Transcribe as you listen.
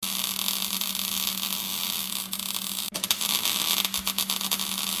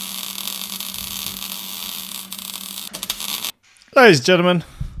Ladies and gentlemen,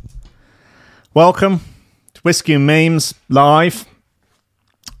 welcome to Whiskey and Memes live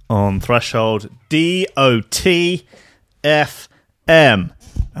on Threshold DOT FM.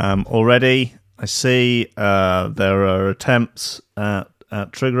 Already, I see there are attempts at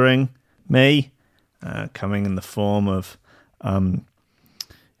triggering me, coming in the form of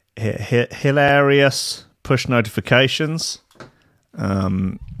hilarious push notifications,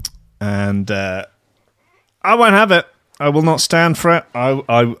 and I won't have it. I will not stand for it.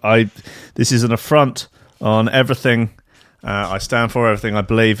 I this is an affront on everything I stand for, everything I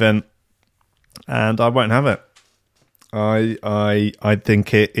believe in, and I won't have it. I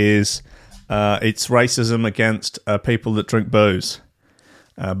think it is it's racism against people that drink booze,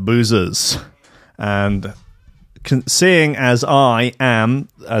 boozers, and seeing as I am,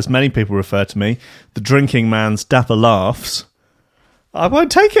 as many people refer to me, the drinking man's dapper laughs, I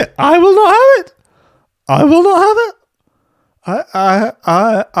won't take it. I will not have it. I will not have it. I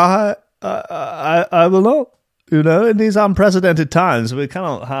will not. You know, in these unprecedented times, we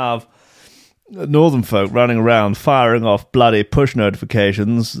cannot have northern folk running around firing off bloody push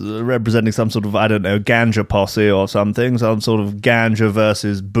notifications representing some sort of, I don't know, ganja posse or something, some sort of ganja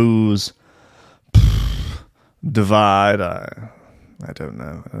versus booze divide. I don't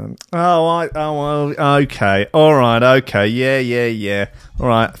know. Okay. All right. Okay. Yeah. All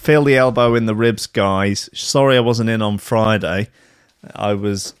right. Feel the elbow in the ribs, guys. Sorry I wasn't in on Friday. I'm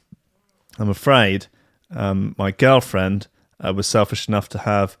afraid my girlfriend was selfish enough to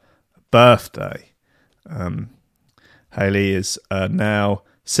have a birthday. Hayley is now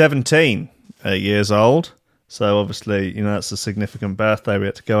 17 years old. So obviously, you know, that's a significant birthday. We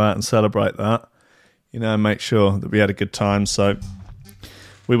had to go out and celebrate that. You know, make sure that we had a good time. So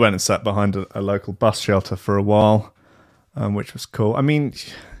we went and sat behind a local bus shelter for a while, which was cool. I mean,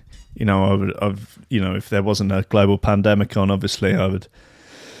 you know, if there wasn't a global pandemic on, obviously I would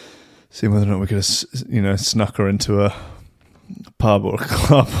see whether or not we could have, you know, snuck her into a pub or a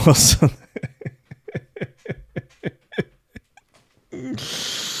club or something.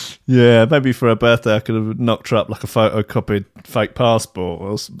 Yeah, maybe for her birthday I could have knocked her up like a photocopied fake passport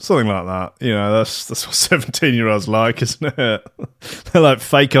or something like that. You know, that's what 17-year-olds like, isn't it? They're like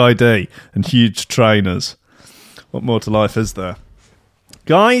fake ID and huge trainers. What more to life is there?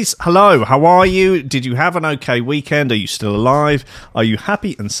 Guys, hello, how are you? Did you have an okay weekend? Are you still alive? Are you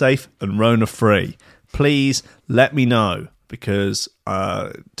happy and safe and Rona-free? Please let me know, because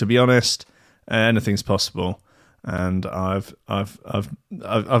to be honest, anything's possible. And I've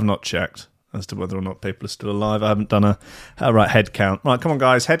not checked as to whether or not people are still alive. I haven't done a right head count. Right, come on,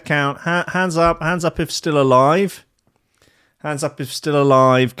 guys, head count. Hands up if still alive. Hands up if still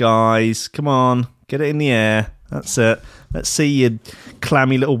alive, guys. Come on, get it in the air. That's it. Let's see your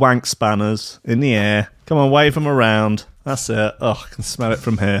clammy little wank spanners in the air. Come on, wave them around. That's it. Oh, I can smell it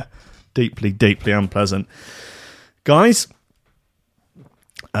from here. Deeply, deeply unpleasant, guys.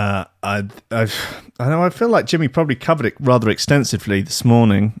 I know I feel like Jimmy probably covered it rather extensively this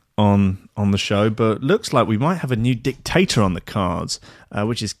morning on the show, but looks like we might have a new dictator on the cards,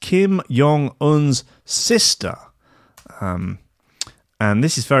 which is Kim Jong-un's sister. And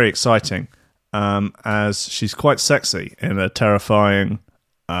this is very exciting, as she's quite sexy in a terrifying,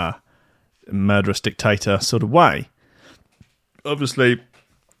 murderous dictator sort of way. Obviously,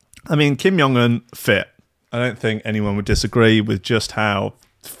 I mean, Kim Jong-un fit. I don't think anyone would disagree with just how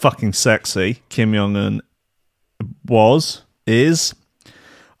fucking sexy Kim Jong-un is.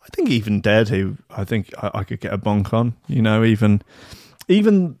 I think even dead, who I think I could get a bonk on. You know, even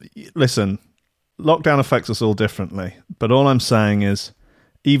listen, lockdown affects us all differently, but all I'm saying is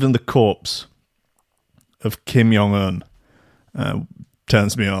even the corpse of Kim Jong-un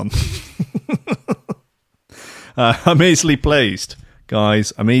turns me on. I'm easily pleased,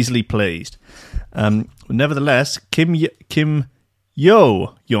 guys. I'm easily pleased. Nevertheless, Kim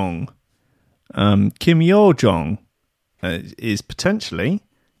Yo-jong is potentially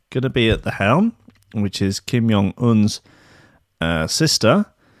going to be at the helm, which is Kim Jong-un's sister,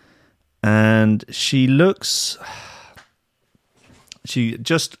 and she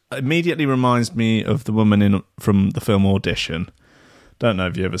just immediately reminds me of the woman from the film Audition. Don't know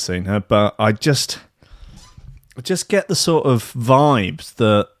if you've ever seen her, but I just get the sort of vibes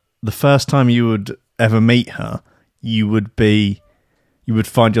that the first time you would ever meet her, you would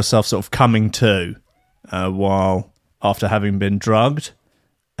find yourself sort of coming to while after having been drugged,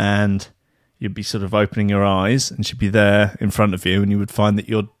 and you'd be sort of opening your eyes and she'd be there in front of you and you would find that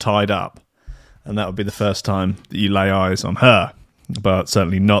you're tied up, and that would be the first time that you lay eyes on her, but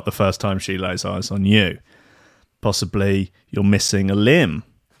certainly not the first time she lays eyes on you. Possibly you're missing a limb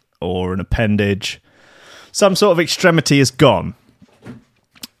or an appendage. Some sort of extremity is gone,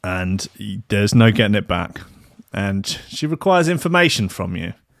 and there's no getting it back. And she requires information from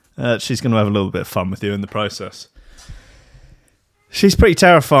you. She's going to have a little bit of fun with you in the process. She's pretty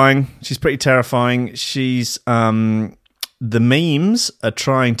terrifying. She's the memes are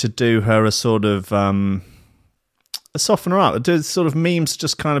trying to do her a sort of soften her up. Do sort of memes,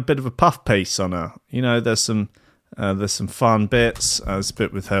 just kind of bit of a puff piece on her. You know, there's some fun bits. There's a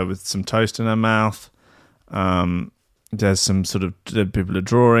bit with her with some toast in her mouth. There's some sort of people are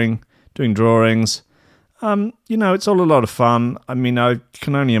doing drawings. You know, it's all a lot of fun. I mean, I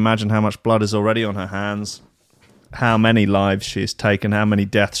can only imagine how much blood is already on her hands, how many lives she has taken, how many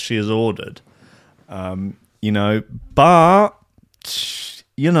deaths she has ordered. You know, but,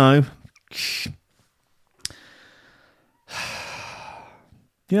 you know, she's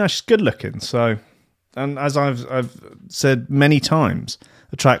good looking. So, and as I've said many times,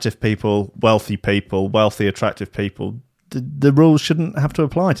 attractive people, wealthy, attractive people, the rules shouldn't have to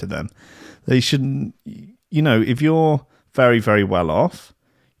apply to them. They shouldn't, you know, if you're very, very well off,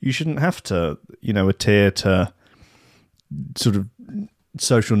 you shouldn't have to, you know, adhere to sort of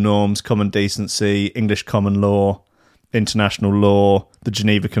social norms, common decency, English common law, international law, the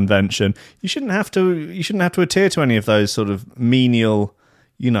Geneva Convention. You shouldn't have to adhere to any of those sort of menial,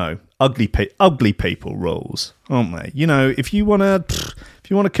 you know, ugly people rules, aren't they? You know, if you want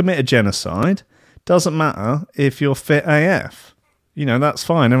to commit a genocide, doesn't matter if you're fit AF. You know, that's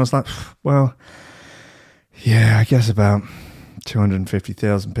fine. I was like, well, yeah, I guess about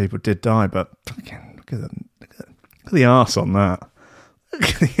 250,000 people did die, but look at the arse on that.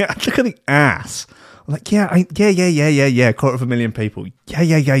 Look at the ass. I'm like, yeah, 250,000 people.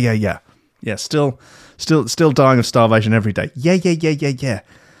 Yeah. Still dying of starvation every day. Yeah.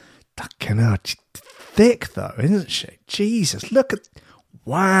 Fucking hell, she's thick though, isn't she? Jesus,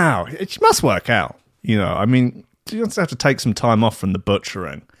 wow. It must work out. You know, I mean, you just have to take some time off from the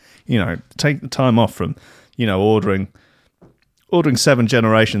butchering. You know, take the time off from, you know, ordering 7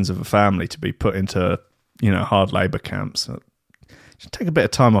 generations of a family to be put into, you know, hard labour camps. Just take a bit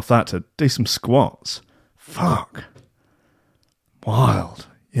of time off that to do some squats. Fuck. Wild.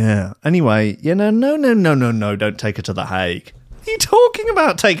 Yeah. Anyway, you know, no, don't take her to The Hague. What are you talking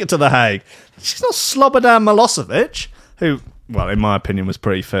about, take her to The Hague? She's not Slobodan Milosevic, who, well, in my opinion, was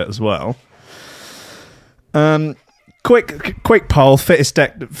pretty fit as well. Quick poll,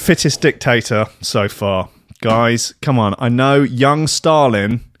 fittest dictator so far. Guys, come on. I know young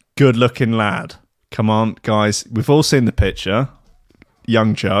Stalin, good-looking lad. Come on, guys. We've all seen the picture.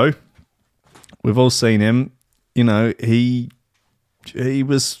 Young Joe. We've all seen him. You know, he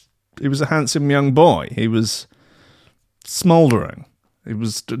was a handsome young boy. He was smouldering. He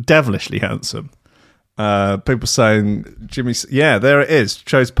was devilishly handsome. People saying, Jimmy, yeah, there it is.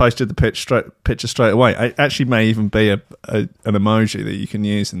 Joe's posted the picture straight away. It actually may even be an emoji that you can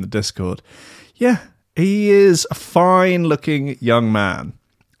use in the Discord. Yeah, he is a fine-looking young man.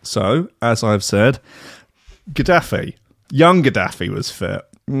 So, as I've said, Gaddafi. Young Gaddafi was fit.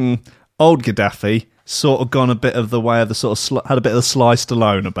 Old Gaddafi sort of gone a bit of the way of the sort of had a bit of the Sly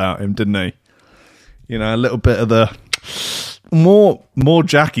Stallone about him, didn't he? You know, a little bit of the more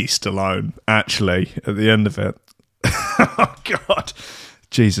Jackie Stallone actually at the end of it. Oh God,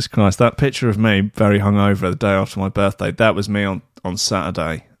 Jesus Christ! That picture of me very hungover the day after my birthday. That was me on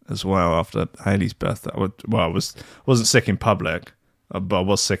Saturday as well after Hayley's birthday. Well, I wasn't sick in public, but I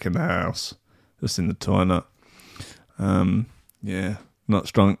was sick in the house, just in the toilet. Yeah, not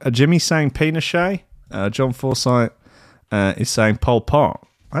strong. Jimmy's saying Pinochet. John Forsyth is saying Pol Pot.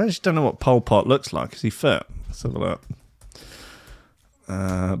 I actually don't know what Pol Pot looks like. Is he fit? Let's have a look.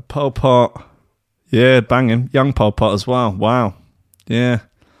 Pol Pot. Yeah, banging. Young Pol Pot as well. Wow. Yeah.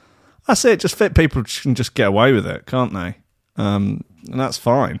 That's it. Just fit people can just get away with it, can't they? And that's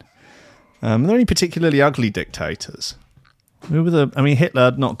fine. Are there any particularly ugly dictators?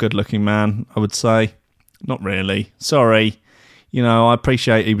 Hitler, not good looking man, I would say. Not really. Sorry. You know, I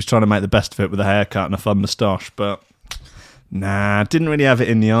appreciate he was trying to make the best of it with a haircut and a fun moustache, but nah, didn't really have it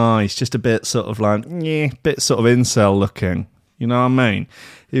in the eyes. Just a bit sort of like, bit sort of incel looking. You know what I mean?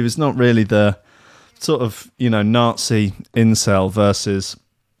 He was not really the sort of, you know, Nazi incel versus,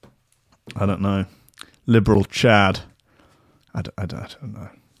 I don't know, liberal Chad. I don't know.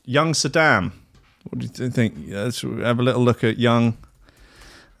 Young Saddam. What do you think? Let's have a little look at young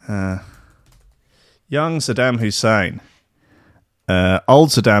Saddam Hussein. Old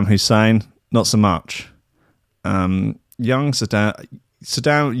Saddam Hussein, not so much. Young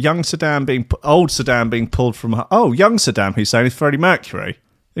Saddam being pulled from. Oh, young Saddam Hussein is Freddie Mercury.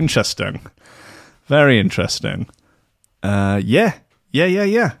 Interesting, very interesting. Yeah.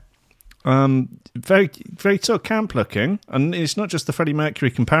 very, very sort of camp looking, and it's not just the Freddie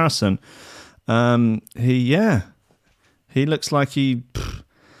Mercury comparison. He looks like he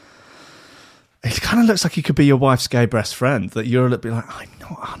kind of looks like he could be your wife's gay best friend, that you're a little bit like, I'm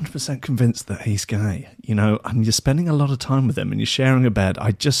not 100% convinced that he's gay, and you're spending a lot of time with him and you're sharing a bed.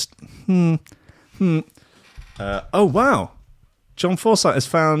 I just, oh, wow. John Forsyth has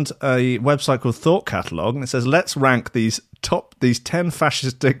found a website called Thought Catalog, and it says, let's rank these 10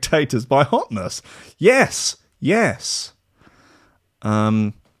 fascist dictators by hotness. Yes.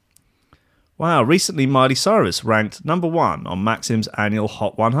 Wow, recently Miley Cyrus ranked number 1 on Maxim's annual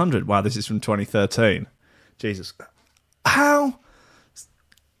Hot 100. Wow, this is from 2013. Jesus. How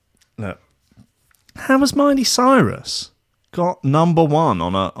has Miley Cyrus got number 1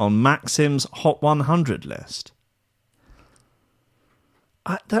 on Maxim's Hot 100 list?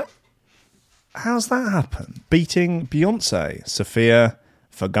 How's that happen? Beating Beyonce, Sofia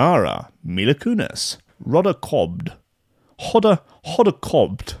Vergara, Mila Kunis, Rodda Cobbed.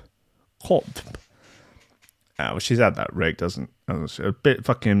 Oh, she's had that rig, doesn't? A bit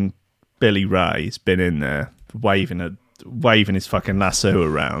fucking Billy Ray's been in there waving his fucking lasso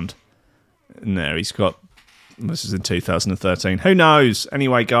around. And there he's got. This is in 2013. Who knows?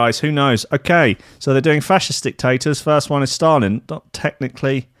 Anyway, guys, who knows? Okay, so they're doing fascist dictators. First one is Stalin, not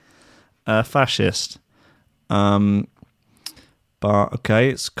technically fascist, but okay,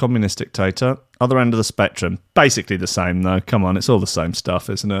 it's communist dictator. Other end of the spectrum, basically the same though. Come on, it's all the same stuff,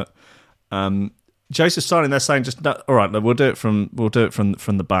 isn't it? Joseph Stalin, they're saying just no, all right. We'll do it from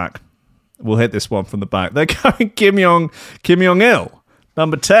the back. We'll hit this one from the back. They're going Kim Jong Il,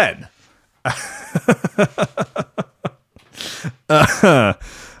 number 10.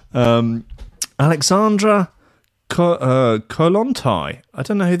 Alexandra Kolontai. I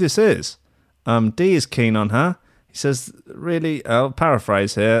don't know who this is. D is keen on her. He says, really, I'll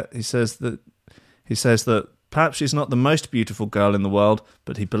paraphrase here. He says that perhaps she's not the most beautiful girl in the world,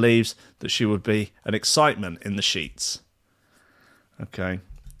 but he believes that she would be an excitement in the sheets. Okay.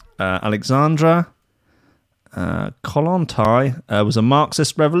 Alexandra Kolontai was a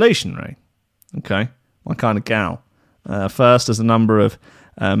Marxist revolutionary. Okay. My kind of gal. First as a number of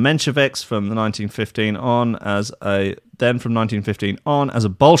Mensheviks from the 1915 on then from 1915 on as a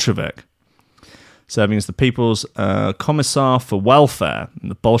Bolshevik, serving as the People's Commissar for Welfare in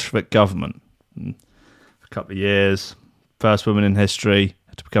the Bolshevik government. For a couple of years, first woman in history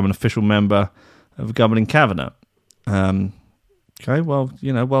to become an official member of a governing cabinet. Okay, well,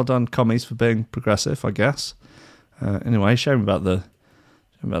 well done, commies, for being progressive, I guess. Anyway, shame about the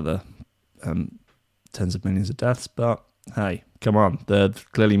tens of millions of deaths, but hey, come on, they're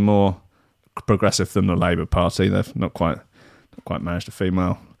clearly more progressive than the Labour Party. They've not quite managed a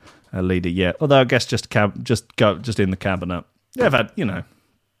female leader yet. Although I guess just in the cabinet, they've had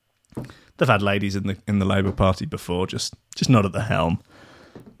ladies in the Labour Party before, just not at the helm.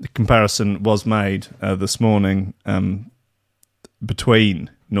 The comparison was made this morning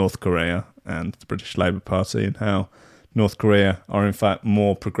between North Korea and the British Labour Party, and how North Korea are in fact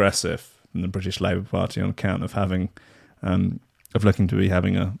more progressive than the British Labour Party on account of having looking to be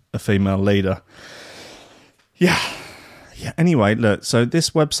having a female leader. Yeah. Anyway, look. So this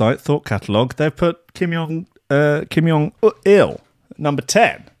website, Thought Catalog, they've put Kim Jong Il number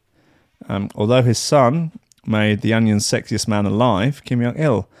 10. Although his son made The Onion's sexiest man alive, Kim Jong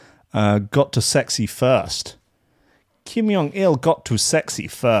Il got to sexy first. Kim Jong Il got to sexy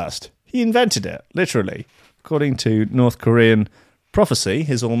first. He invented it, literally. According to North Korean prophecy,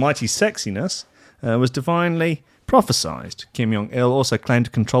 his almighty sexiness was divinely prophesized. Kim Jong Il also claimed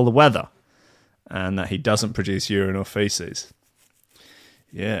to control the weather, and that he doesn't produce urine or feces.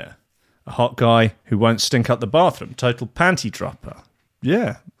 Yeah. A hot guy who won't stink up the bathroom. Total panty dropper.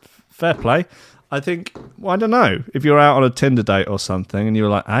 Yeah. Fair play. I think, I don't know, if you're out on a Tinder date or something and you're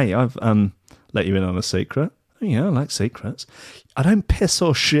like, hey, I've let you in on a secret. Oh, yeah, I like secrets. I don't piss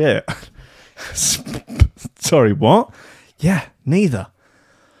or shit. Sorry, what? Yeah, neither.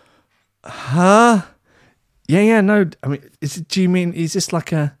 Huh? Yeah, no. I mean, is this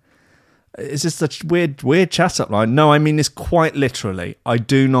a weird chat-up line? No, I mean this quite literally. I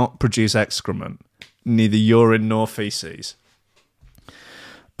do not produce excrement, neither urine nor feces.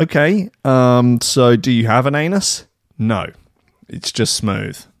 Okay, so do you have an anus? No, it's just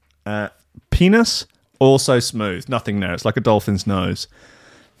smooth. Penis? Also smooth. Nothing there. It's like a dolphin's nose.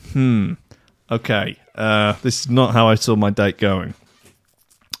 Okay, this is not how I saw my date going.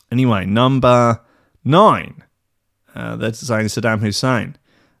 Anyway, number 9. They're saying Saddam Hussein.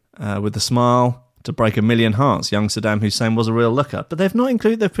 With a smile to break 1 million hearts, young Saddam Hussein was a real looker. But they've not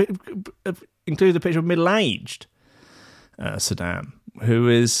included the picture of middle-aged Saddam. who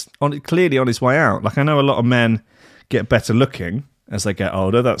is clearly on his way out. Like, I know a lot of men get better looking as they get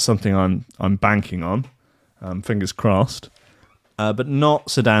older. That's something I'm banking on. Fingers crossed. But not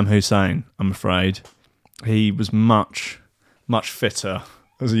Saddam Hussein, I'm afraid. He was much, much fitter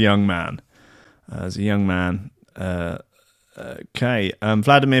as a young man. Okay.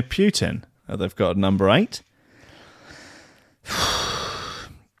 Vladimir Putin. They've got number 8.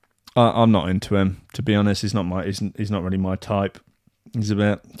 I'm not into him, to be honest. He's not really my type. He's just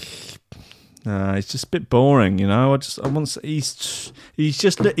a bit boring, you know.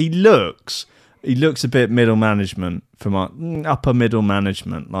 He looks a bit middle management for my upper middle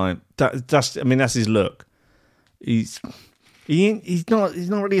management. Like that's his look. He's not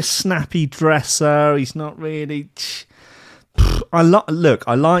really a snappy dresser. He's not really. I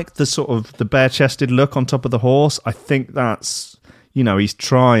like the sort of the bare-chested look on top of the horse. I think that's, he's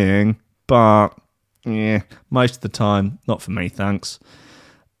trying, but yeah, most of the time, not for me, thanks.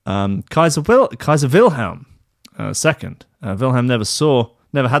 Kaiser Wilhelm, second. Wilhelm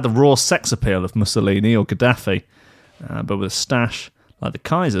never had the raw sex appeal of Mussolini or Gaddafi, but with a stash like the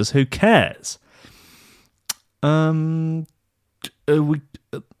Kaisers, who cares?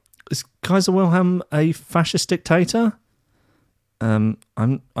 Is Kaiser Wilhelm a fascist dictator? I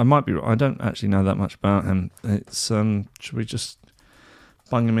might be wrong. I don't actually know that much about him. It's should we just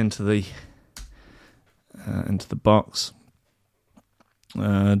bung him into the box?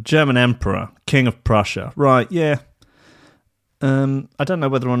 German Emperor, King of Prussia. Right, yeah. I don't know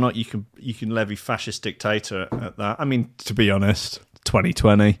whether or not you can levy fascist dictator at that. I mean, to be honest,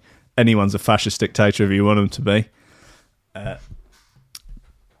 2020, anyone's a fascist dictator if you want them to be.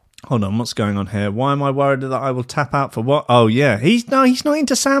 Hold on, what's going on here? Why am I worried that I will tap out for what? Oh yeah, he's not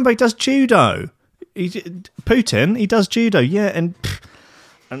into sambo. He does judo. Putin, he does judo. Yeah, and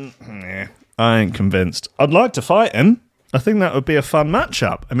yeah, I ain't convinced. I'd like to fight him. I think that would be a fun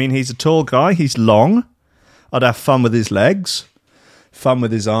matchup. I mean, he's a tall guy. He's long. I'd have fun with his legs, fun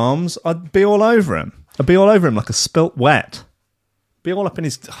with his arms. I'd be all over him. I'd be all over him like a spilt wet. Be all up in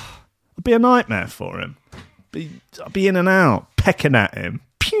his. It'd be a nightmare for him. I'd be in and out, pecking at him.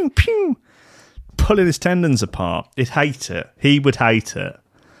 Pew, pew. Pulling his tendons apart. He'd hate it. He would hate it.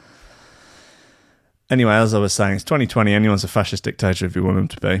 Anyway, as I was saying, it's 2020. Anyone's a fascist dictator if you want him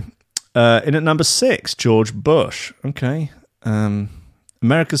to be. In at number 6, George Bush. Okay.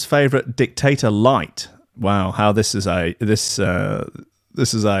 America's favourite dictator light. Wow, how this is aged. This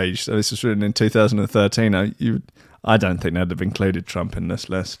is aged. This was written in 2013. I don't think they'd have included Trump in this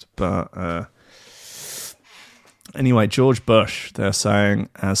list, but anyway, George Bush, they're saying,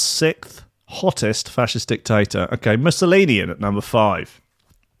 as 6th hottest fascist dictator. Okay, Mussolini in at number 5.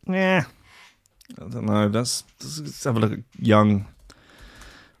 Yeah, I don't know. Let's have a look at young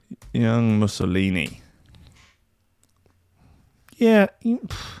Mussolini. Yeah,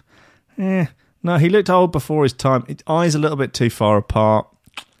 no, he looked old before his time. His eyes a little bit too far apart.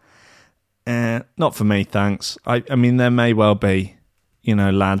 Not for me, thanks. I mean, there may well be,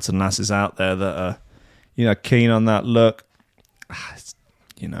 lads and lasses out there that are, keen on that look.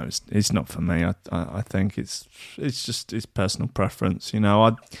 It's not for me. I think it's just his personal preference.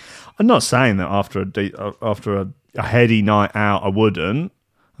 I'm not saying that after a heady night out I wouldn't.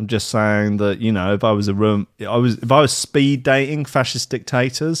 I'm just saying that if I was speed dating fascist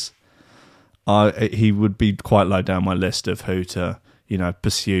dictators, he would be quite low down my list of who to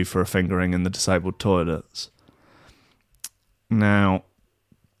pursue for a fingering in the disabled toilets. Now,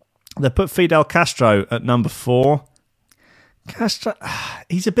 they put Fidel Castro at number 4. Castro,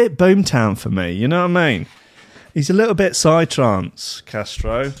 he's a bit boomtown for me, you know what I mean? He's a little bit psytrance,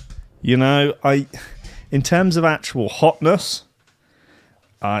 Castro. In terms of actual hotness,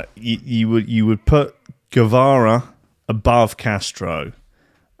 you would put Guevara above Castro.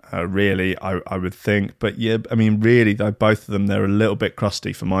 Really, I would think. But yeah, I mean, really, though, both of them, they're a little bit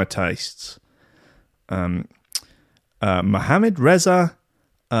crusty for my tastes. Mohammad Reza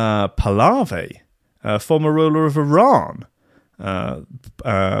Pahlavi, former ruler of Iran.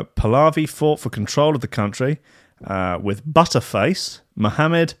 Pahlavi fought for control of the country with Butterface,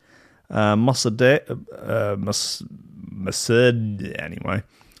 Mohammad Mossadegh, anyway,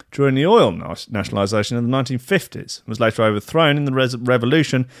 during the oil nationalisation in the 1950s. Was later overthrown in the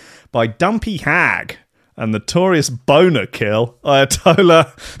revolution by Dumpy Hag and notorious boner kill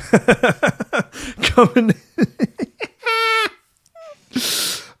Ayatollah Khomeini.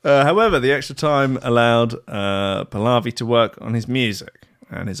 However, the extra time allowed Pahlavi to work on his music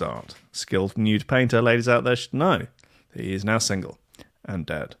and his art. Skilled nude painter, ladies out there should know that he is now single and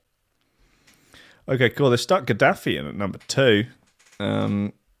dead. Okay, cool. They stuck Gaddafi in at number 2.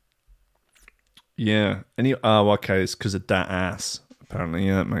 Yeah. Okay, it's because of that ass, apparently.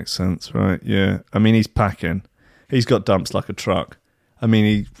 Yeah, that makes sense, right? Yeah. I mean, he's packing. He's got dumps like a truck. I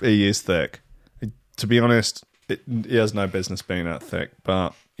mean, he is thick. To be honest, he has no business being that thick,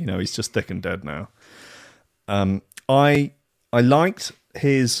 but, you know, he's just thick and dead now. I liked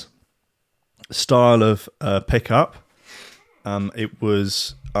his style of pickup. It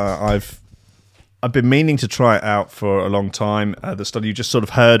was I've been meaning to try it out for a long time. The study, you just sort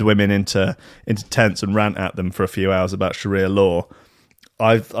of herd women into tents and rant at them for a few hours about Sharia law.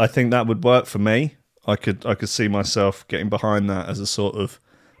 I think that would work for me. I could see myself getting behind that as a sort of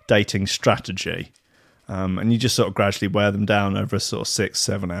dating strategy. And you just sort of gradually wear them down over a sort of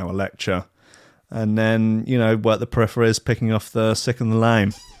 6-7 hour lecture. And then, you know, work the peripheries, picking off the sick and the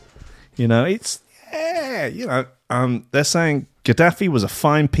lame. You know, they're saying Gaddafi was a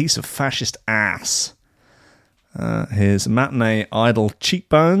fine piece of fascist ass. His matinee idol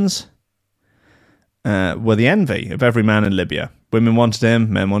cheekbones were the envy of every man in Libya. Women wanted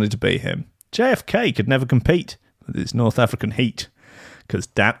him, men wanted to be him. JFK could never compete with his North African heat, because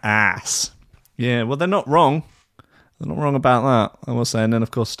that ass. Yeah, well, they're not wrong. They're not wrong about that, I will say. And then,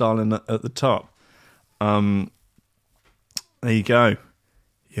 of course, Stalin at the top. There you go.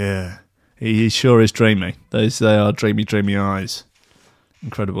 Yeah. He sure is dreamy. They are dreamy, dreamy eyes.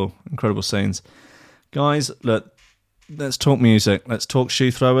 Incredible scenes. Guys, look, let's talk music. Let's talk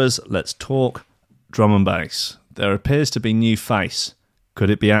shoe throwers. Let's talk drum and bass. There appears to be new face. Could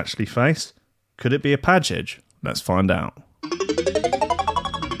it be actually face? Could it be a package? Let's find out.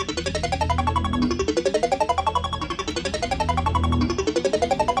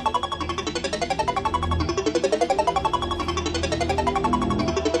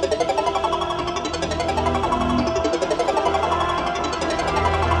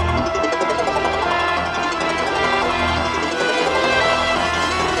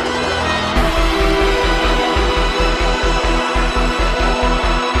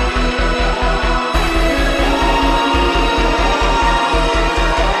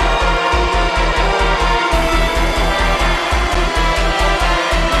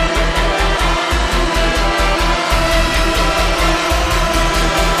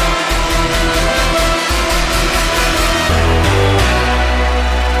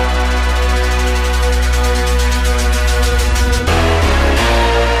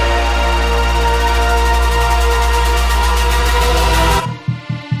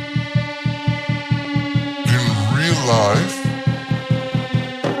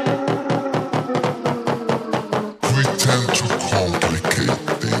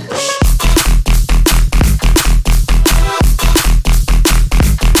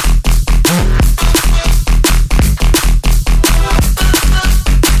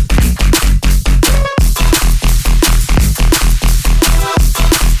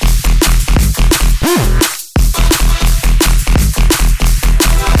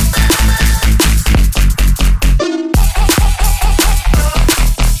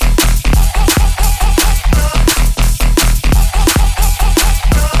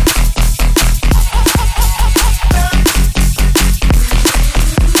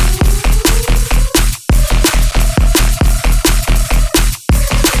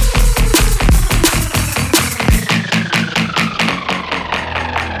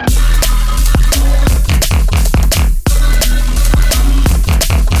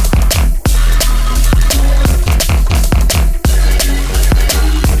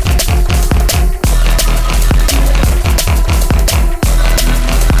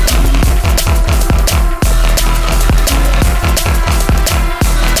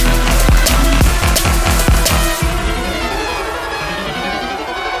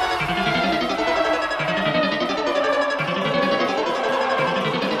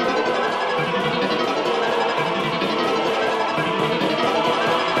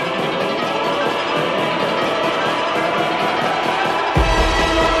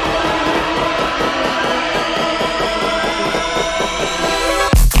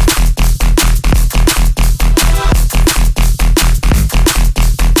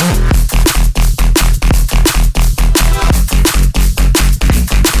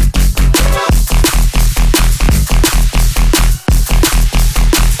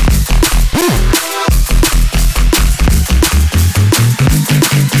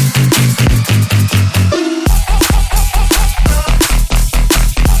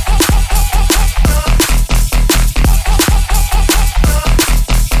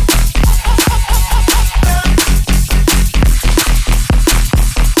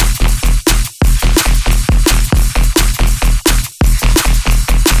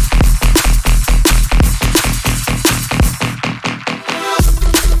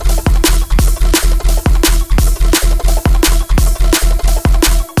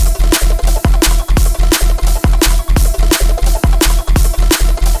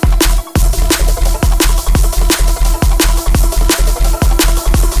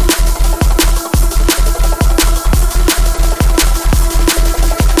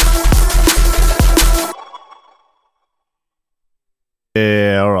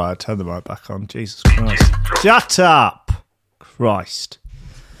 Yeah, all right. Turn the mic back on. Jesus Christ. Shut up. Christ.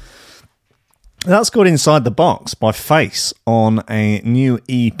 That's called Inside the Box by Face on a new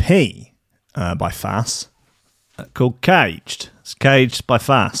EP by Fass called Caged. It's Caged by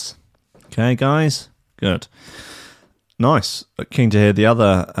Fass. Okay, guys? Good. Nice. Keen to hear the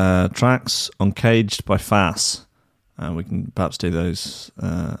other tracks on Caged by Fass. We can perhaps do those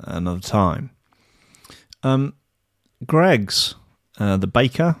another time. Greggs, the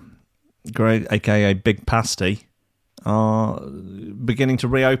baker, Greg, aka Big Pasty, are beginning to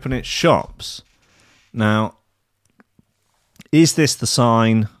reopen its shops. Now, is this the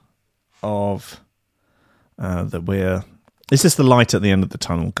sign of that we're... Is this the light at the end of the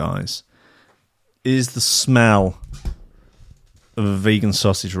tunnel, guys? Is the smell of a vegan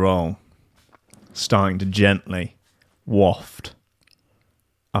sausage roll starting to gently waft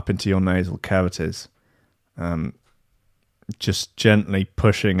up into your nasal cavities? Just gently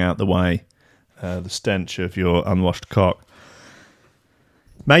pushing out the way the stench of your unwashed cock.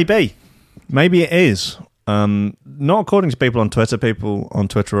 Maybe it is. Not according to people on Twitter. People on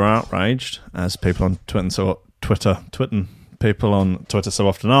Twitter are outraged, as people on people on Twitter so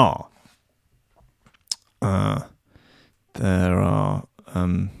often are. There are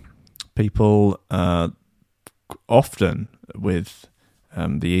people often with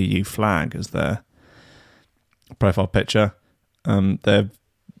the EU flag as their profile picture. They're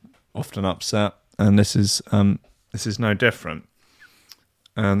often upset, and this is no different.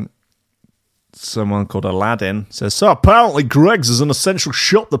 Someone called Aladdin says, so apparently Greggs is an essential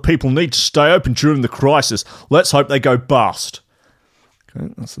shop that people need to stay open during the crisis. Let's hope they go bust.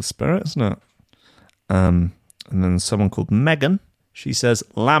 Okay, that's the spirit, isn't it? And then someone called Megan, she says,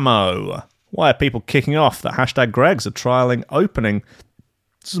 Lamo, why are people kicking off that hashtag Greggs are trialling opening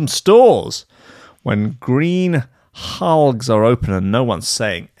some stores when green hulks are open and no one's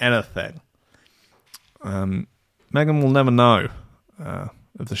saying anything? Megan will never know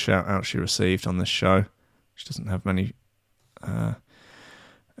of the shout out she received on this show. She doesn't have many.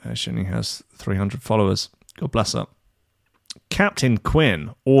 She only has 300 followers. God bless her. Captain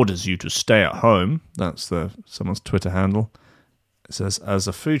Quinn orders you to stay at home. That's someone's Twitter handle. It says, as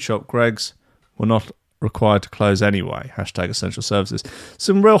a food shop, Greggs were not required to close anyway. Hashtag essential services.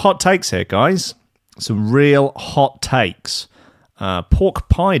 Some real hot takes here, guys. Some real hot takes. Pork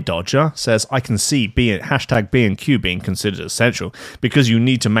Pie Dodger says, I can see hashtag B&Q being considered essential because you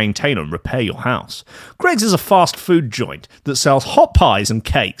need to maintain and repair your house. Greggs is a fast food joint that sells hot pies and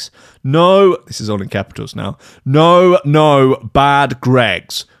cakes. No, this is all in capitals now. No, bad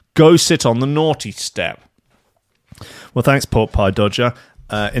Greggs. Go sit on the naughty step. Well, thanks, Pork Pie Dodger.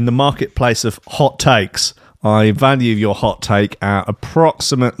 In the marketplace of hot takes, I value your hot take at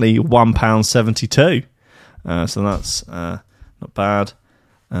approximately £1.72. So that's... not bad.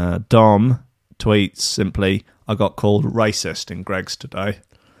 Dom tweets simply, I got called racist in Greggs today.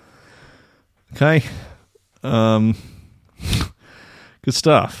 Okay. Good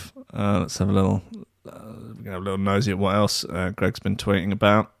stuff. Let's have a little nosy at what else Greg's been tweeting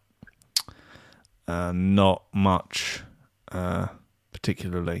about. Not much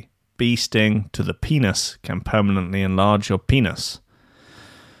particularly. Bee sting to the penis can permanently enlarge your penis.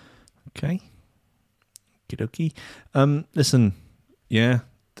 Okay. Okie dokie. Listen, yeah,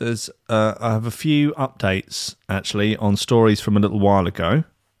 there's I have a few updates actually on stories from a little while ago.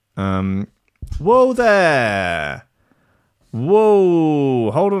 Whoa there!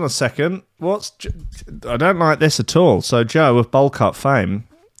 Whoa! Hold on a second. I don't like this at all. So Joe of Bowl Cut fame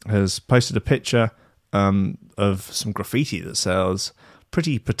has posted a picture of some graffiti that says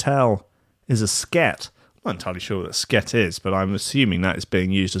 "Pretty Patel is a sket." I'm not entirely sure what a sket is, but I'm assuming that is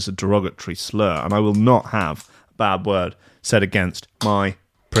being used as a derogatory slur, and I will not have a bad word said against my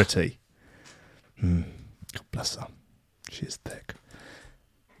pretty. God bless her. She is thick.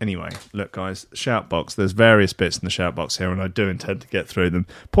 Anyway, look, guys, Shoutbox. There's various bits in the Shoutbox here, and I do intend to get through them.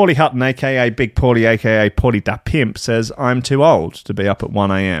 Paulie Hutton, a.k.a. Big Paulie, a.k.a. Paulie Da Pimp, says, I'm too old to be up at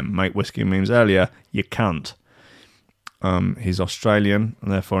 1 a.m. Make whiskey memes earlier. You can't. He's Australian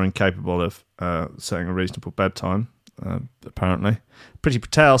and therefore incapable of setting a reasonable bedtime, apparently. Pretty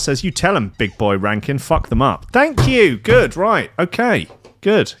Patel says, you tell him, big boy Rankin, fuck them up. Thank you. Good, right. Okay,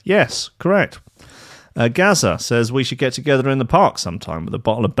 good. Yes, correct. Gaza says, we should get together in the park sometime with a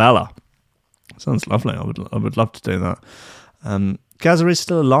bottle of Bella. Sounds lovely. I would love to do that. Gaza is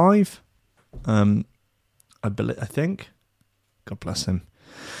still alive, I think. God bless him.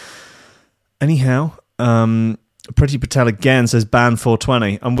 Anyhow, Pretty Patel again says ban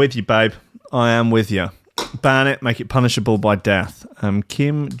 420. I'm with you, babe. I am with you. Ban it, make it punishable by death.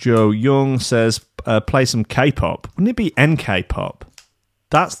 Kim Jo Young says play some K-pop. Wouldn't it be NK-pop?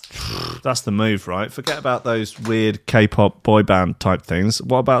 That's the move, right? Forget about those weird K-pop boy band type things.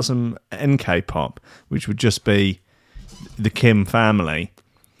 What about some NK-pop, which would just be the Kim family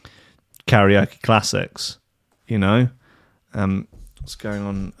karaoke classics? You know, what's going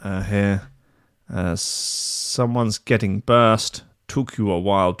on here? Someone's getting burst. Took you a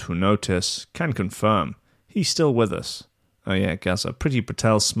while to notice. Can confirm. He's still with us. Oh yeah, Gaza. Priti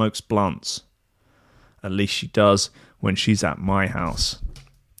Patel smokes blunts. At least she does when she's at my house.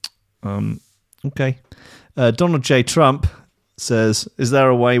 Okay. Donald J. Trump says, is there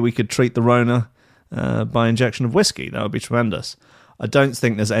a way we could treat the Rona by injection of whiskey? That would be tremendous. I don't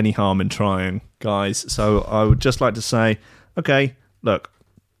think there's any harm in trying, guys. So I would just like to say, okay, look,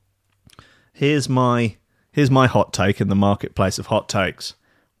 here's my hot take in the marketplace of hot takes.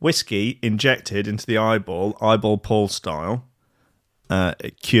 Whiskey injected into the eyeball Paul style,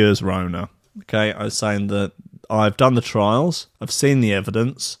 it cures Rona. Okay, I was saying that I've done the trials, I've seen the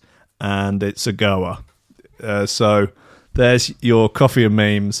evidence, and it's a goer. So there's your coffee and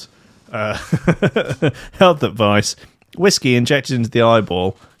memes health advice. Whiskey injected into the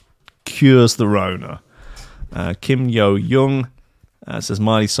eyeball cures the Rona. Kim Yo Young says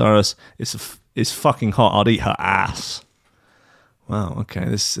Miley Cyrus is fucking hot. I'd eat her ass. Wow. Okay.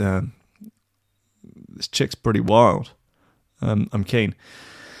 This chick's pretty wild. I'm keen.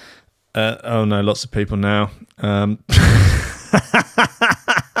 Oh no, lots of people now.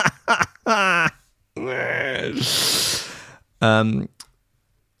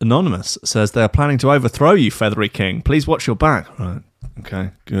 Anonymous says they are planning to overthrow you, Feathery King. Please watch your back. Right.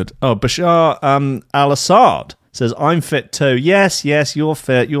 Okay, good. Oh, Bashar al-Assad says, I'm fit too. Yes, you're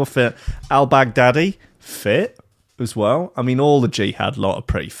fit. Al-Baghdadi, fit as well. I mean, all the jihad lot are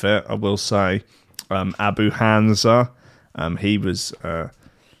pretty fit, I will say. Abu Hamza, he was,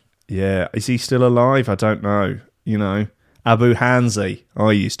 is he still alive? I don't know. You know, Abu Hanzi,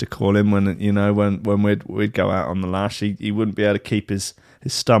 I used to call him when we'd go out on the lash. He wouldn't be able to keep his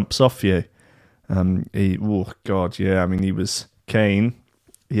stumps off you. I mean, he was keen.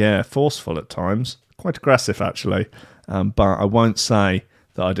 Yeah, forceful at times. Quite aggressive, actually. But I won't say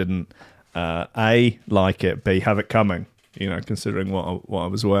that I didn't, A, like it, B, have it coming, considering what I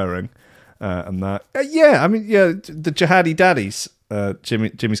was wearing. And that. The jihadi daddies,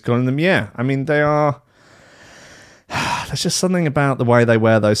 Jimmy's calling them, yeah. I mean, they are... There's just something about the way they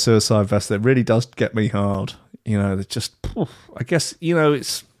wear those suicide vests that really does get me hard. They're just... I guess,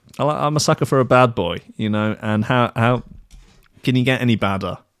 I'm a sucker for a bad boy, and how can you get any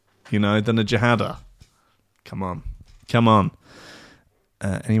badder, than a jihadar? Come on.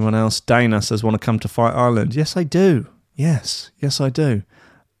 Anyone else? Dana says, want to come to Fight Island? Yes, I do. Yes, I do.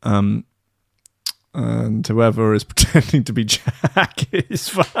 And whoever is pretending to be Jack is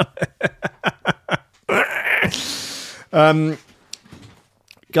fun.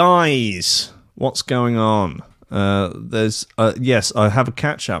 Guys, what's going on? Yes, I have a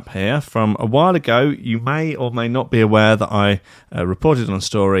catch-up here from a while ago. You may or may not be aware that I reported on a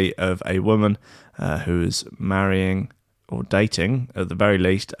story of a woman who is marrying or dating, at the very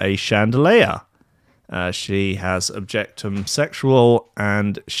least, a chandelier. She has objectum sexual,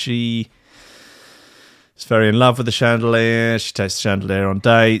 and she is very in love with the chandelier. She takes the chandelier on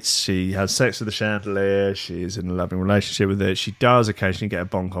dates. She has sex with the chandelier. She is in a loving relationship with it. She does occasionally get a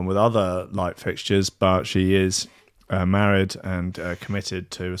bonk on with other light fixtures, but she is married and committed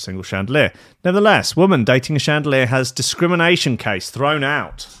to a single chandelier. Nevertheless, woman dating a chandelier has discrimination case thrown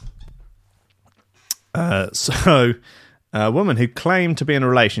out. A woman who claimed to be in a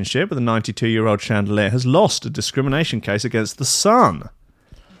relationship with a 92-year-old chandelier has lost a discrimination case against the Sun.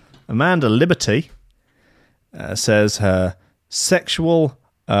 Amanda Liberty says her sexual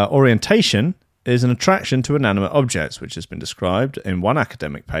orientation is an attraction to inanimate objects, which has been described in one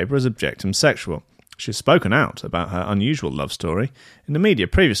academic paper as objectum sexual. She's spoken out about her unusual love story in the media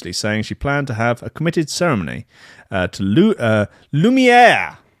previously, saying she planned to have a committed ceremony to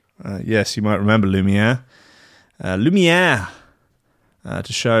Lumiere. Yes, you might remember Lumiere. Lumiere,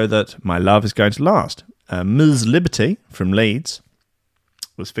 to show that my love is going to last. Ms. Liberty from Leeds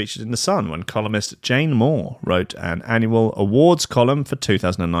was featured in The Sun when columnist Jane Moore wrote an annual awards column for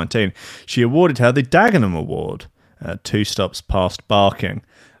 2019. She awarded her the Dagenham Award, 2 stops past barking.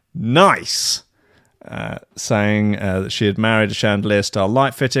 Nice! Saying that she had married a chandelier-style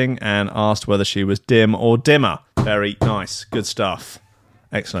light fitting and asked whether she was dim or dimmer. Very nice. Good stuff.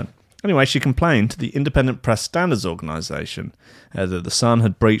 Excellent. Anyway, she complained to the Independent Press Standards Organisation that The Sun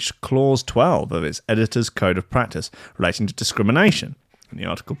had breached Clause 12 of its editor's code of practice relating to discrimination in the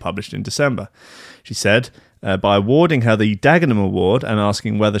article published in December. She said, by awarding her the Dagenham Award and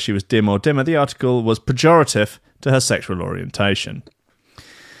asking whether she was dim or dimmer, the article was pejorative to her sexual orientation.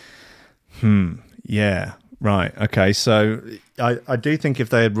 Yeah. Right. Okay. So I do think if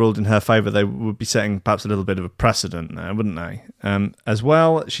they had ruled in her favour, they would be setting perhaps a little bit of a precedent there, wouldn't they? As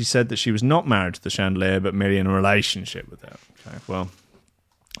well, she said that she was not married to the chandelier, but merely in a relationship with it. Okay. Well,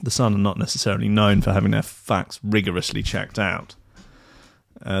 the Sun are not necessarily known for having their facts rigorously checked out.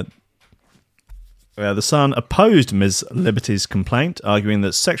 The Sun opposed Ms. Liberty's complaint, arguing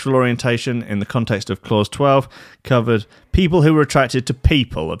that sexual orientation in the context of Clause 12 covered people who were attracted to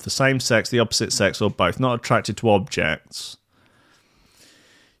people of the same sex, the opposite sex, or both, not attracted to objects.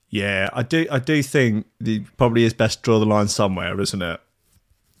 Yeah, I do think it probably is best to draw the line somewhere, isn't it?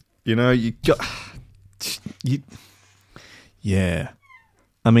 You know, yeah.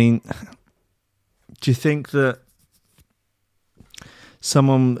 I mean, do you think that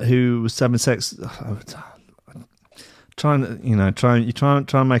someone who was having sex, try and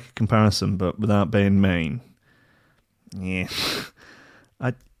make a comparison, but without being mean. Yeah,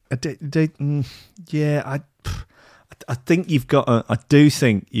 I think you've got. I do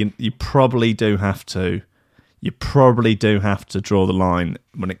think you probably do have to. You probably do have to draw the line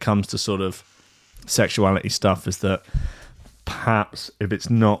when it comes to sort of sexuality stuff. Is that perhaps if it's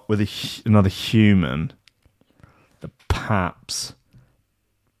not with another human, perhaps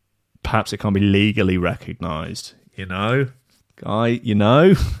it can't be legally recognised, you know? Guy, you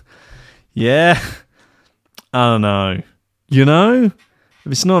know? Yeah. I don't know. You know?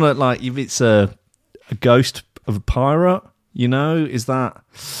 If it's not if it's a ghost of a pirate, you know, is that...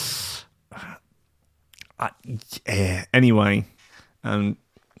 Anyway, the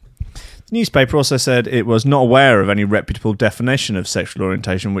newspaper also said it was not aware of any reputable definition of sexual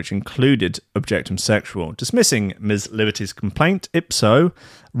orientation which included objectum sexual. Dismissing Ms. Liberty's complaint, Ipso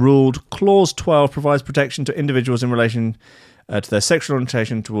ruled Clause 12 provides protection to individuals in relation to their sexual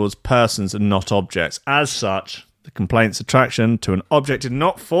orientation towards persons and not objects. As such, the complaint's attraction to an object did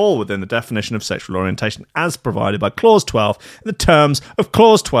not fall within the definition of sexual orientation as provided by Clause 12. The terms of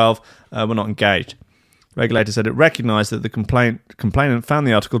Clause 12 were not engaged. Regulator said it recognised that the complainant found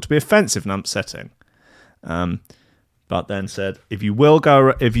the article to be offensive and upsetting, but then said, "If you will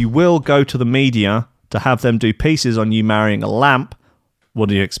go to the media to have them do pieces on you marrying a lamp, what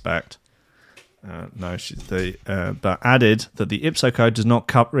do you expect?" But added that the Ipso Code does not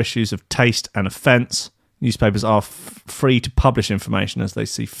cover issues of taste and offence. Newspapers are free to publish information as they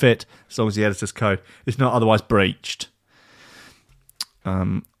see fit, as long as the editor's code is not otherwise breached.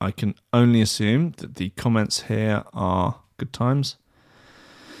 I can only assume that the comments here are good times.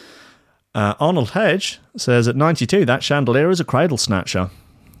 Arnold Hedge says, at 92, that chandelier is a cradle snatcher.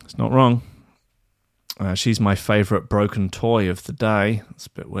 It's not wrong. She's my favourite broken toy of the day. That's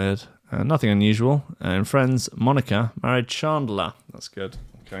a bit weird. Nothing unusual. And Friends, Monica married Chandler. That's good.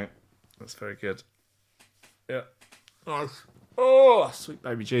 Okay. That's very good. Yeah. Nice. Oh, sweet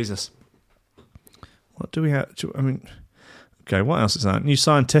baby Jesus. What do we have? Okay, what else is that? New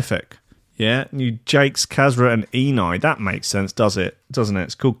Scientific. Yeah, new Jakes, Kasra, and Enei. That makes sense, doesn't it?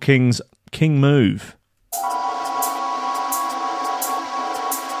 It's called King Move.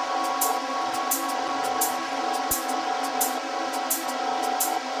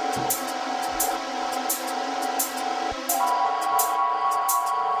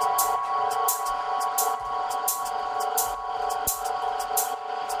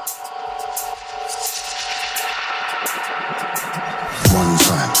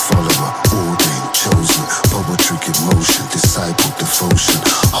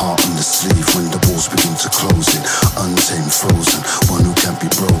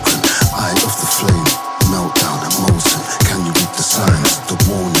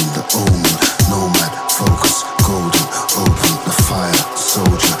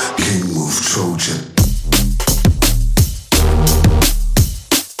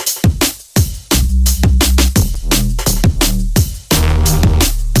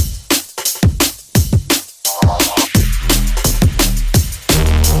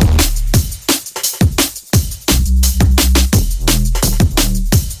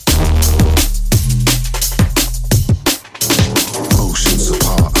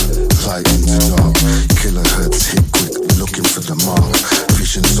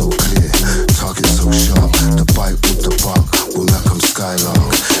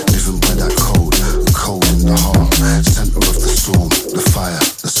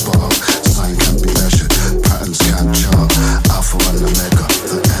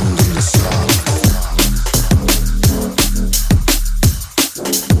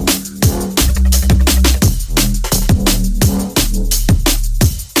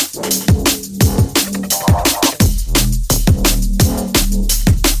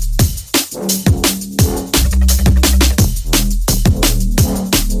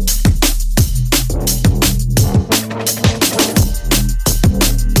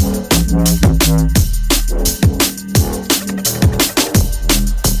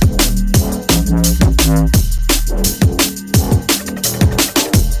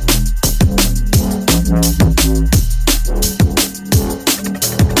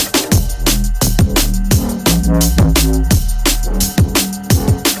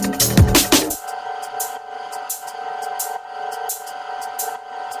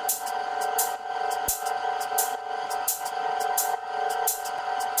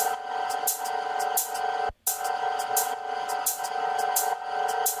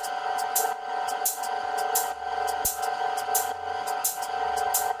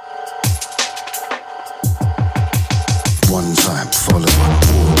 follower,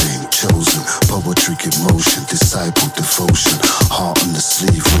 ordained, chosen, poetry in motion, disciple devotion, heart on the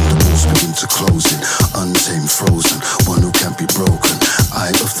sleeve when the walls begin to close in, untamed, frozen, one who can't be broken,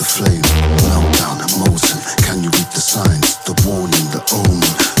 eye of the flame, meltdown, molten, can you read the signs, the warning, the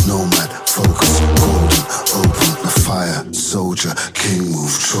omen, nomad, focus, golden, open, the fire, soldier, king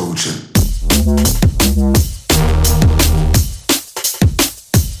move, Trojan.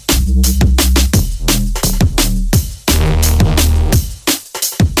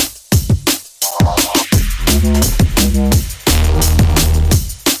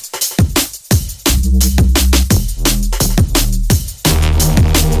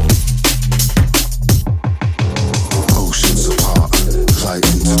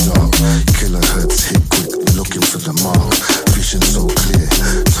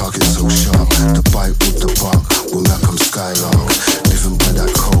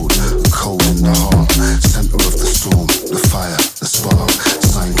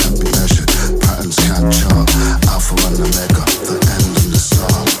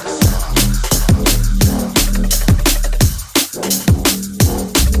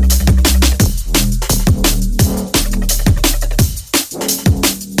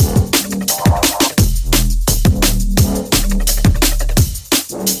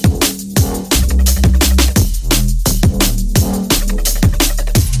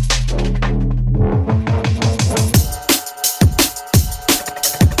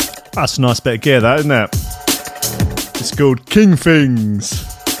 That's a nice bit of gear, that, isn't it? It's called King Things.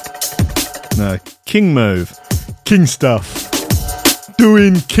 No, King Move. King stuff.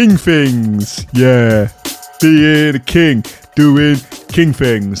 Doing King Things. Yeah. Being a king. Doing King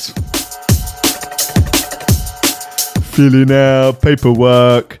Things. Filling out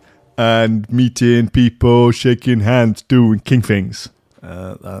paperwork and meeting people, shaking hands, doing King Things.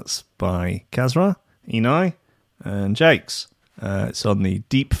 That's by Kasra, Enei, and Jakes. It's on the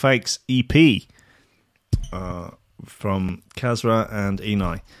Deep Fakes EP from Kasra and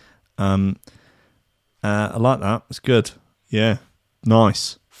Enei. I like that. It's good. Yeah.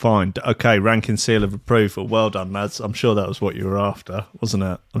 Nice. Fine. Okay, ranking seal of approval. Well done, lads. I'm sure that was what you were after, wasn't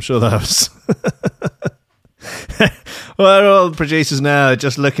it? I'm sure that was... Well, all the producers now are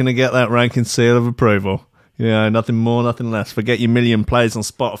just looking to get that ranking seal of approval. You know, nothing more, nothing less. Forget your million plays on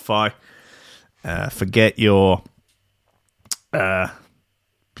Spotify. Forget your...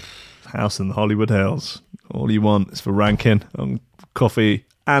 house in the Hollywood Hills. All you want is for ranking on coffee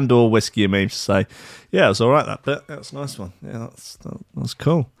and or whiskey, I mean to say. Yeah, it was alright, that bit. That's a nice one. Yeah, that's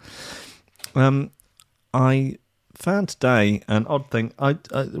cool. I found today an odd thing. I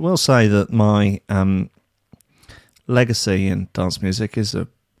will say that my legacy in dance music is a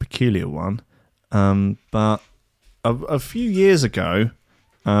peculiar one. But a few years ago,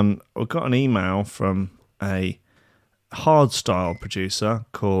 I got an email from a hardstyle producer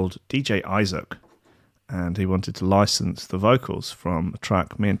called DJ Isaac, and he wanted to license the vocals from a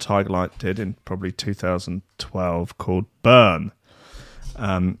track me and Tigerlight did in probably 2012 called Burn.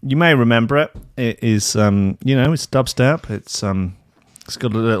 You may remember it. It is, it's dubstep. It's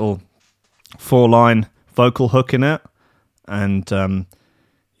got a little 4-line vocal hook in it, and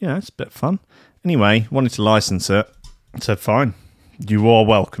it's a bit fun. Anyway, wanted to license it. I said fine. You are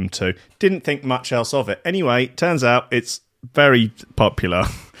welcome to. Didn't think much else of it. Anyway, turns out it's very popular.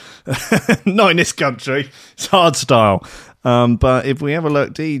 Not in this country. It's hardstyle. But if we have a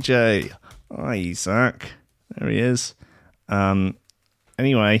look, DJ Isaac. There he is.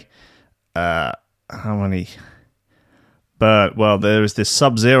 Anyway, how many? But, well, there is this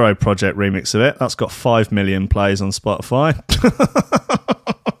Sub-Zero Project remix of it. That's got 5 million plays on Spotify.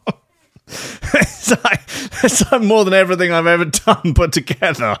 It's like more than everything I've ever done put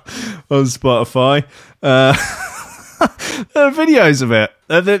together on Spotify. There are videos of it.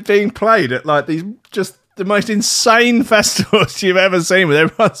 They're being played at like these just the most insane festivals you've ever seen with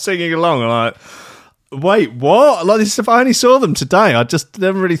everyone singing along. I'm like, wait, what? Like this, if I only saw them today, I just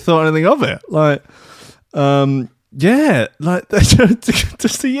never really thought anything of it. Like, yeah, like just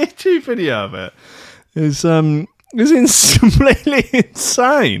the YouTube video of it is completely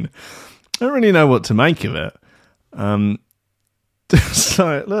insane. I don't really know what to make of it.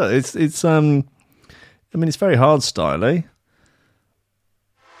 So look, it's it's very hard styly.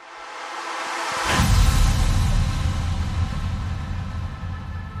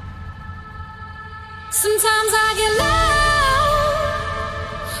 Sometimes I get low,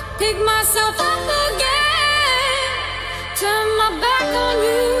 pick myself up again, turn my back on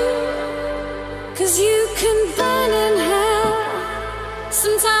you, 'cause you can burn in hell.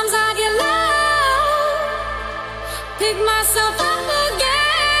 Sometimes I get low, pick myself up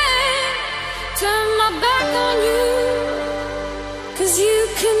again, turn my back on you, 'cause you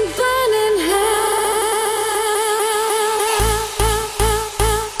can burn in hell.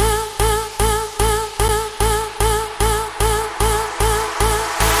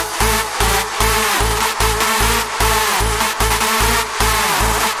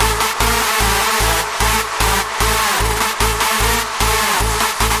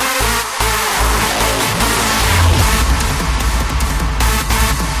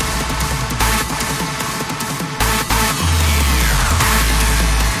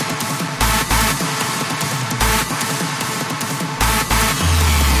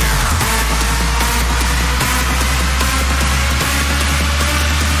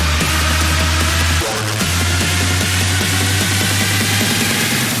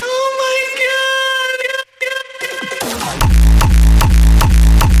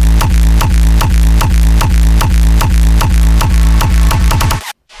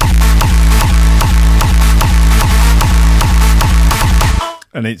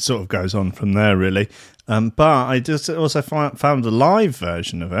 And it sort of goes on from there, really. But I just also found a live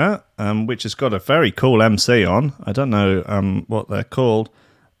version of it, which has got a very cool MC on. I don't know what they're called,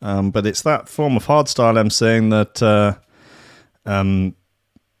 but it's that form of hardstyle MCing that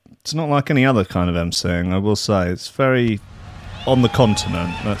it's not like any other kind of MCing, I will say. It's very on the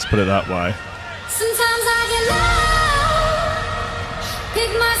continent, let's put it that way. Sometimes I get low,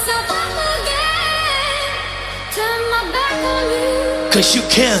 pick myself up again, turn my back on you. 'Cause you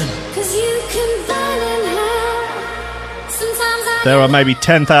can. 'Cause you can burn in hell. Sometimes I There are maybe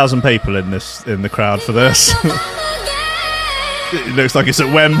 10,000 people in the crowd for this. It looks like it's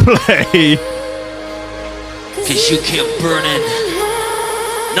at Wembley. 'Cause you can't burn in.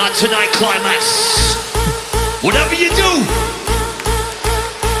 Not tonight, Climax. Whatever you do,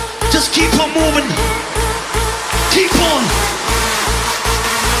 just keep on moving. Keep on.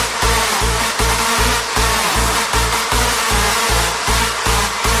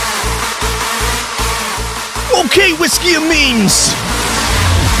 Okay, Whiskey and Means.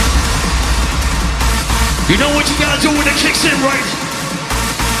 You know what you gotta do when it kicks in, right?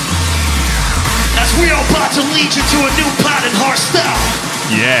 As we are about to lead you to a new pattern hardstyle.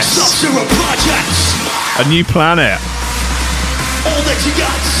 Yes. Sub-Zero Projects. A new planet. All that you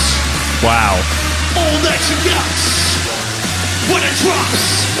got. Wow. All that you got. When it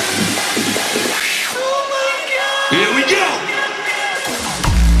drops. Oh my God. Here we go.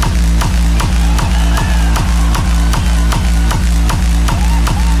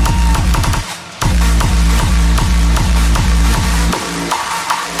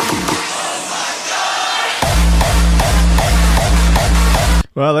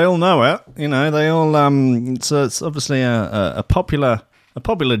 Well, they all know it. You know, they all. It's obviously a popular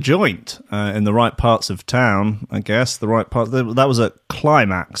joint in the right parts of town. I guess the right part. That was at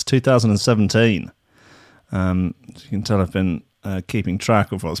Climax 2017. You can tell I've been keeping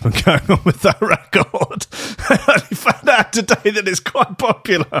track of what's been going on with that record. I only found out today that it's quite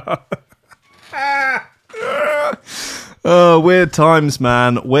popular. Oh, weird times,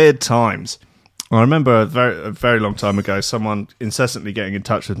 man. Weird times. I remember a very long time ago, someone incessantly getting in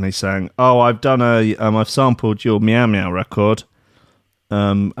touch with me saying, "Oh, I've done I've sampled your Meow Meow record.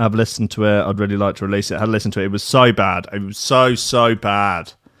 I've listened to it. I'd really like to release it." I had listened to it. It was so bad. It was so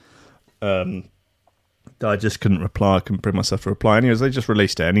bad. That I just couldn't reply. I couldn't bring myself to reply. Anyways, they just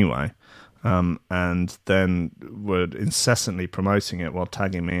released it anyway, and then were incessantly promoting it while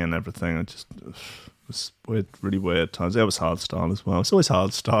tagging me and everything. I just. Weird, really weird times. It was hard style as well. It's always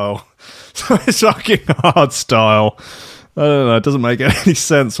hard style. It's fucking hard style. I don't know. It doesn't make any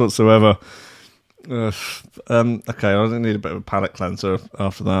sense whatsoever. Okay, I need a bit of a palate cleanser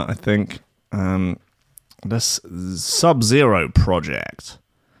after that, I think. This Sub-Zero Project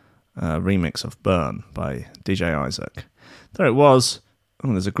remix of Burn by DJ Isaac. There it was.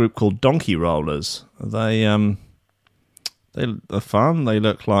 Oh, there's a group called Donkey Rollers. They are fun. They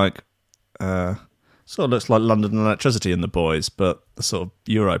look like sort of looks like London Electricity and the Boys, but the sort of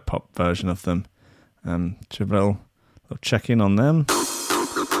Europop version of them. Should have a little check in on them.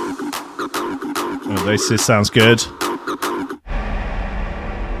 Oh, this sounds good.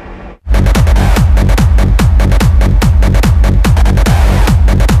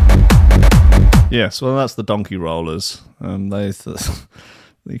 Yes, well, that's the Donkey Rollers.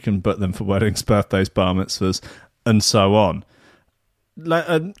 You can book them for weddings, birthdays, bar mitzvahs, and so on.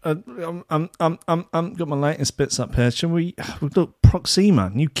 Got my latest bits up here. Shall we? We've got Proxima,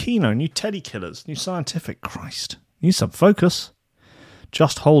 new Kino, new Teddy Killers, new Scientific. Christ, new Subfocus.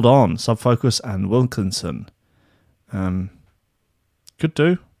 Just Hold On, Subfocus and Wilkinson. Could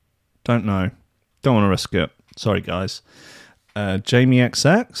do. Don't know. Don't want to risk it. Sorry, guys. Jamie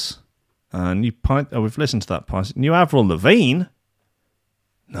XX. New we've listened to that. New Avril Lavigne.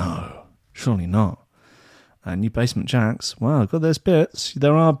 No, surely not. New Basement Jacks. Wow, God, there's bits.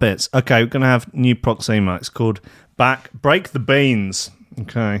 There are bits. Okay, we're going to have new Proxima. It's called Break the Beans.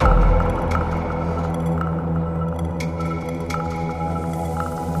 Okay.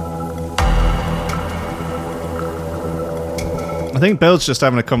 I think Bill's just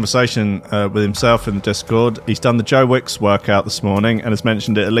having a conversation with himself in the Discord. He's done the Joe Wicks workout this morning and has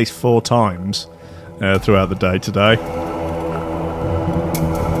mentioned it at least 4 times throughout the day today.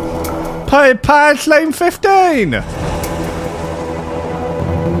 Page Lane 15!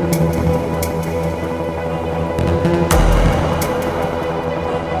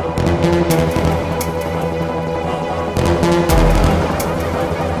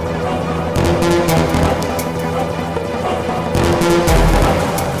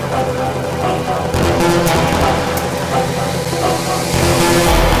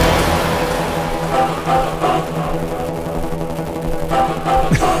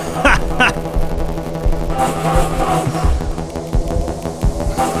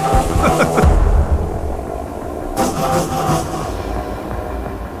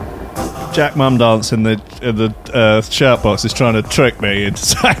 Jack Mumdance in the shout box is trying to trick me into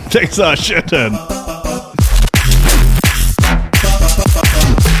saying things I shouldn't.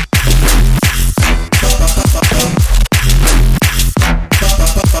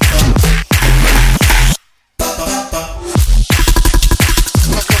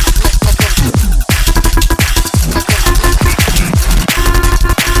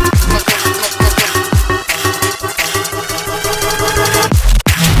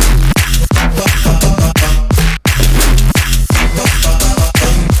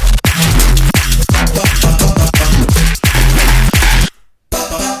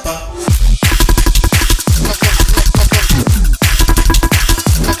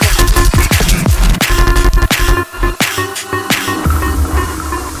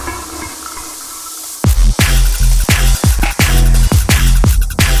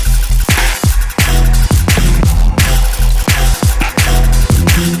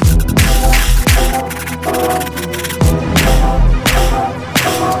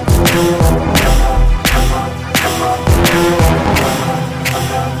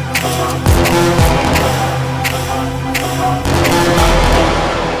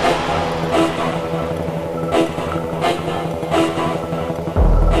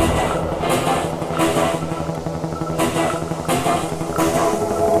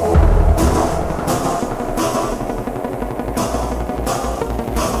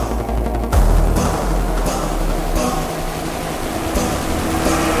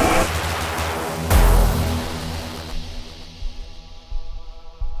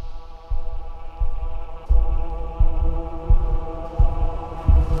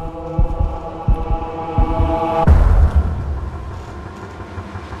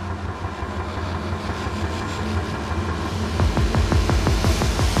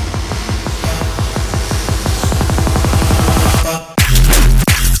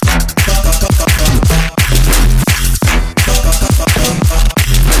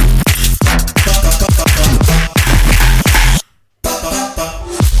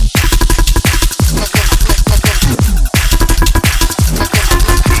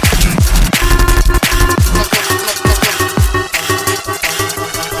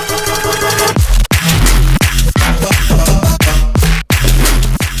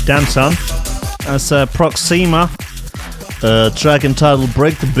 Damn, son. That's Proxima. Track entitled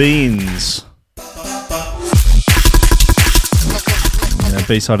Break the Beans.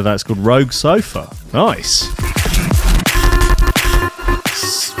 B-side of that is called Rogue Sofa. Nice.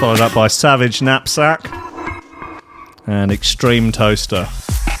 Followed up by Savage Knapsack and Extreme Toaster.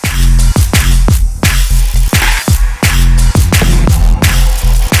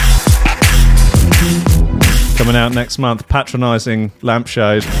 Coming out next month, Patronising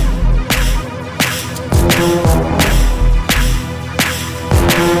Lampshade.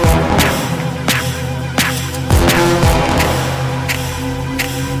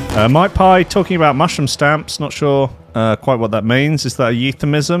 Mike Pie talking about mushroom stamps. Not sure quite what that means. Is that a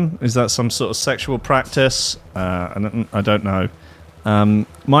euphemism? Is that some sort of sexual practice? I don't know.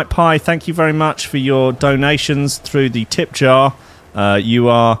 Mike Pie, thank you very much for your donations through the tip jar. You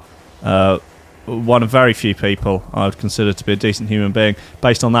are one of very few people I would consider to be a decent human being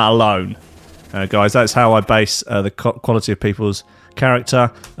based on that alone. Guys, that's how I base the quality of people's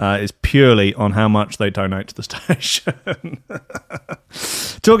character. Is purely on how much they donate to the station.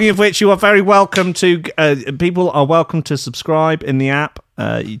 Talking of which, you are very welcome to people are welcome to subscribe in the app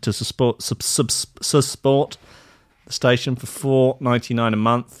to support the station for $4.99 a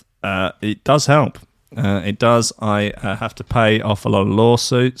month. It does help. It does. I have to pay off a lot of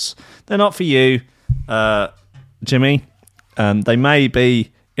lawsuits. They're not for you, Jimmy. They may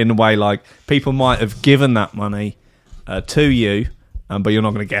be in a way like people might have given that money to you, but you're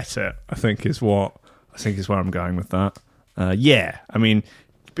not going to get it. I think is where I'm going with that. Yeah, I mean,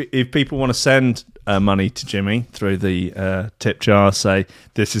 if people want to send money to Jimmy through the tip jar, say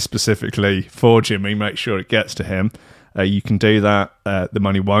this is specifically for Jimmy, make sure it gets to him. You can do that. The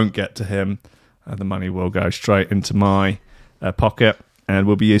money won't get to him. The money will go straight into my pocket and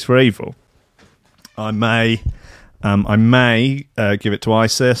will be used for evil. I may give it to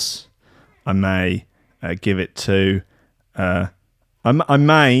ISIS. I may give it to. I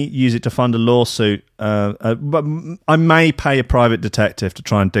may use it to fund a lawsuit. But I may pay a private detective to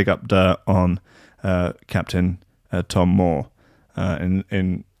try and dig up dirt on Captain Tom Moore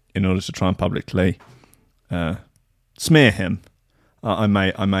in order to try and publicly smear him. I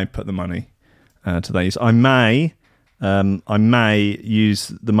may put the money to that use. I may use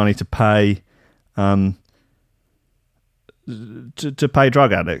the money to pay to pay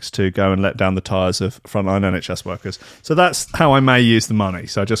drug addicts to go and let down the tyres of frontline NHS workers. So that's how I may use the money.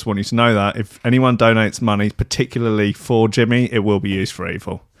 So I just want you to know that if anyone donates money, particularly for Jimmy, it will be used for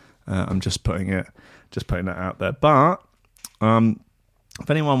evil. I'm just putting it out there. But if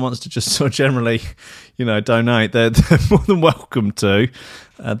anyone wants to just sort of generally, donate, they're more than welcome to.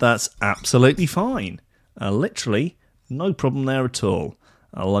 That's absolutely fine. Literally, no problem there at all.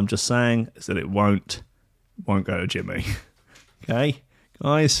 All I'm just saying is that it won't go to Jimmy. Okay,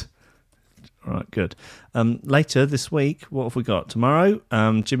 guys? All right, good. Later this week, what have we got? Tomorrow,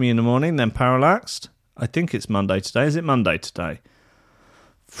 Jimmy in the morning, then Parallaxed. I think it's Monday today. Is it Monday today?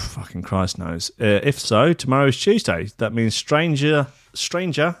 Fucking Christ knows. If so, tomorrow is Tuesday. That means Stranger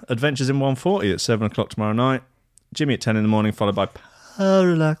Adventures in 140 at 7 o'clock tomorrow night. Jimmy at 10 in the morning, followed by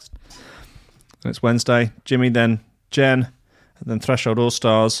Parallaxed. And it's Wednesday. Jimmy, then Jen, and then Threshold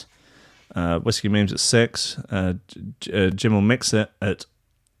All-Stars. Whiskey Memes at 6. Jim will mix it at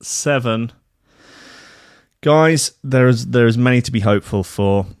 7. Guys, there is many to be hopeful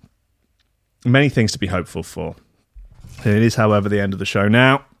for. Many things to be hopeful for. It is, however, the end of the show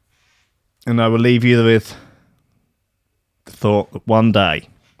now. And I will leave you with the thought that one day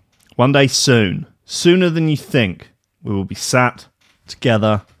soon, sooner than you think, we will be sat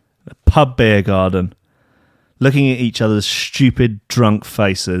together in a pub beer garden, looking at each other's stupid, drunk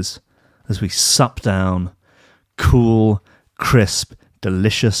faces as we sup down cool, crisp,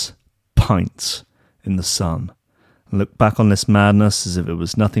 delicious pints in the sun and look back on this madness as if it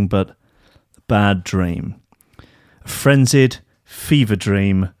was nothing but a bad dream. A frenzied fever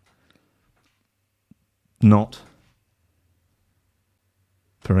dream, not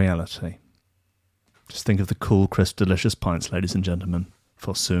for reality. Just think of the cool, crisp, delicious pints, ladies and gentlemen,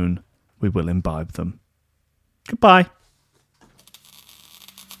 for soon we will imbibe them. Goodbye.